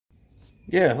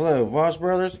Yeah, hello, Voss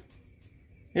Brothers.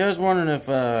 Yeah, I was wondering if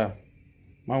my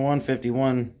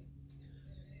 151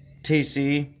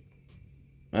 TC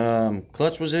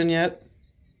clutch was in yet.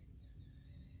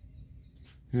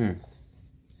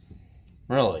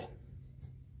 Really?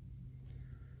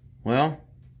 Well,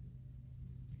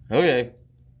 okay.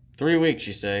 3 weeks,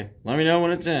 you say. Let me know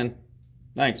when it's in.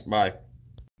 Thanks, bye.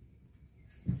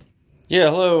 Yeah,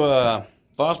 hello,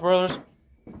 Voss Brothers.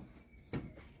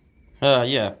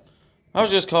 Yeah. I was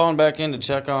just calling back in to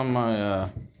check on my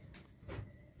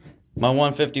my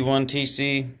 151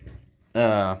 TC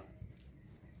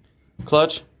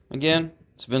clutch again.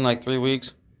 It's been like 3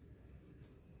 weeks.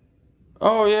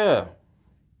 Oh yeah.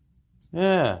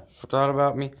 Yeah, forgot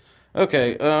about me.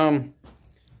 Okay,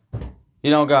 you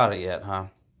don't got it yet, huh?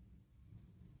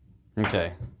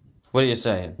 Okay. What are you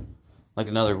saying? Like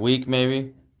another week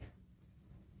maybe?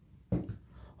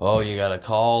 Oh, you gotta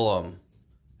call them.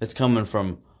 It's coming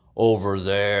from over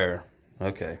there.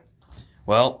 Okay.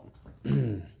 Well,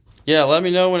 yeah, let me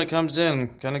know when it comes in.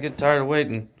 Kind of get tired of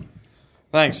waiting.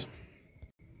 Thanks.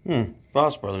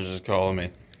 Voss Brothers is calling me.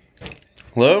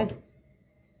 Hello?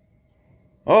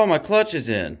 Oh, my clutch is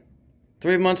in.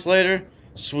 3 months later?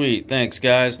 Sweet, thanks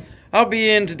guys. I'll be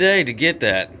in today to get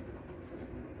that.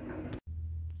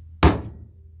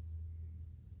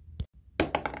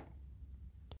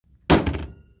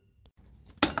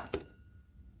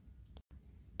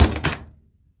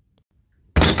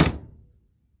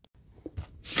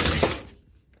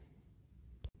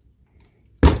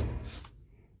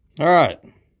 Alright.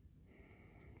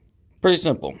 Pretty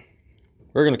simple.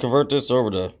 We're going to convert this over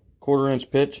to 1/4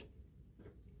 inch pitch.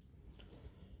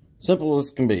 Simple as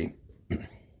can be.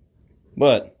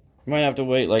 But you might have to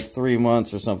wait like 3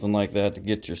 months or something like that to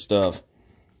get your stuff.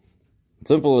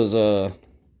 Simple as,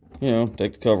 you know,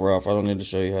 take the cover off. I don't need to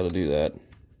show you how to do that.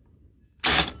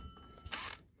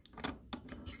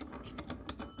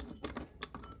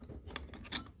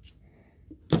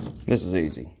 This is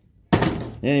easy.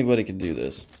 Anybody can do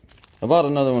this. I bought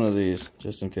another one of these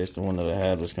just in case the one that I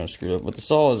had was kind of screwed up, but the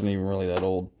saw isn't even really that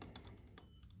old.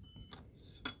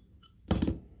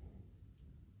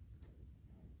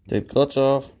 Take the clutch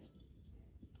off.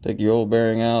 Take your old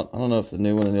bearing out. I don't know if the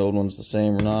new one and the old one's the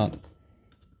same or not.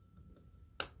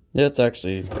 Yeah, it's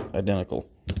actually identical.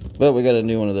 But we got a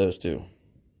new one of those too.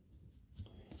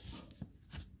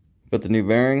 Put the new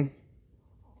bearing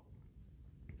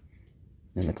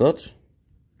in the clutch.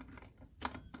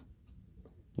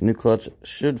 The new clutch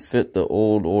should fit the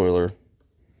old oiler.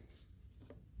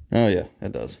 Oh yeah,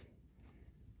 it does.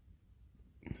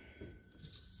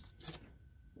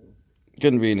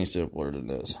 Couldn't be any simpler than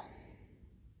this.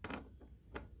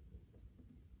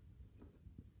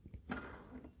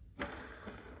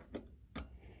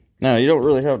 Now, you don't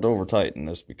really have to over tighten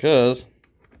this because,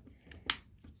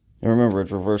 and remember,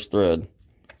 it's reverse thread.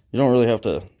 You don't really have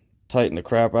to tighten the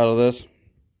crap out of this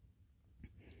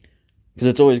because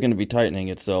it's always going to be tightening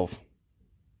itself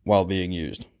while being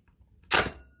used.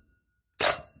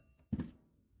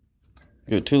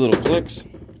 Give it 2 little clicks.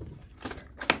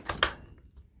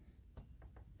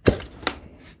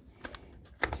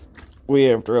 We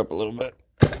amped her up a little bit.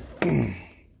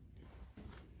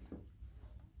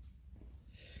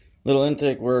 Little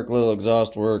intake work, little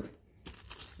exhaust work.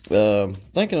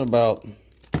 Thinking about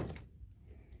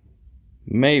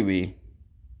maybe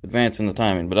advancing the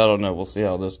timing, but I don't know. We'll see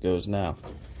how this goes now.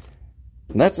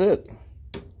 And that's it.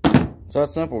 It's that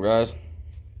simple, guys.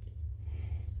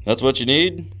 That's what you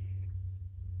need,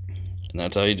 and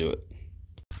that's how you do it.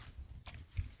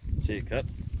 See you cut.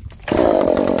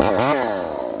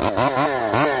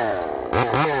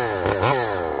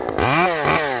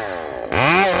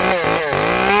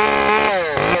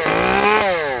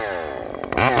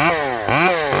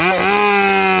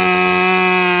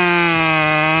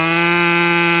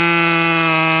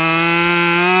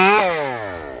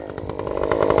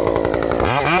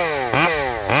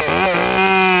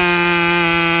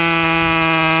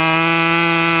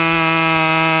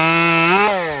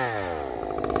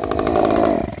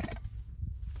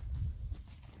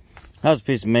 How's a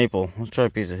piece of maple? Let's try a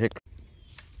piece of hickory.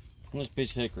 Let's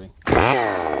piece of hickory.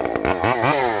 Ah!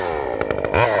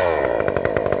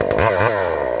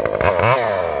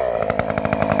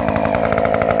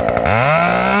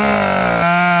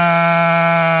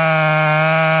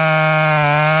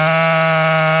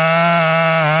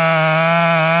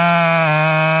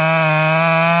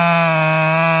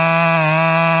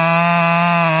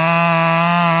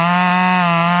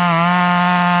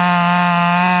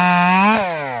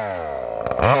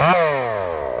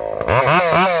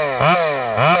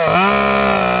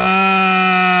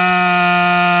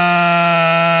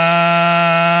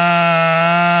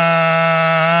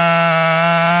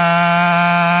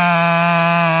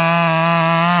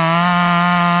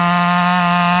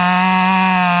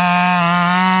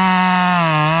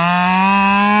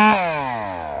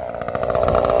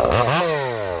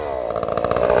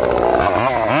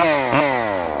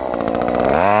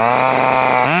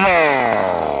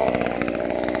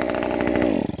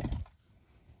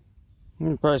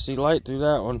 probably see light through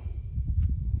that one.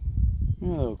 A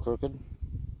little crooked.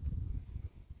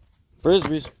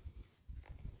 Frisbees.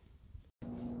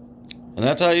 And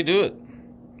that's how you do it.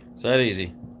 It's that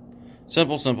easy.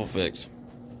 Simple fix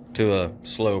to a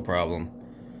slow problem.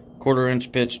 1/4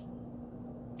 inch pitch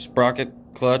sprocket,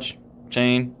 clutch,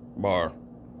 chain, bar.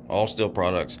 All steel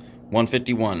products.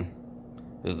 151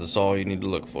 is the saw you need to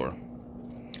look for.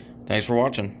 Thanks for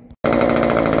watching.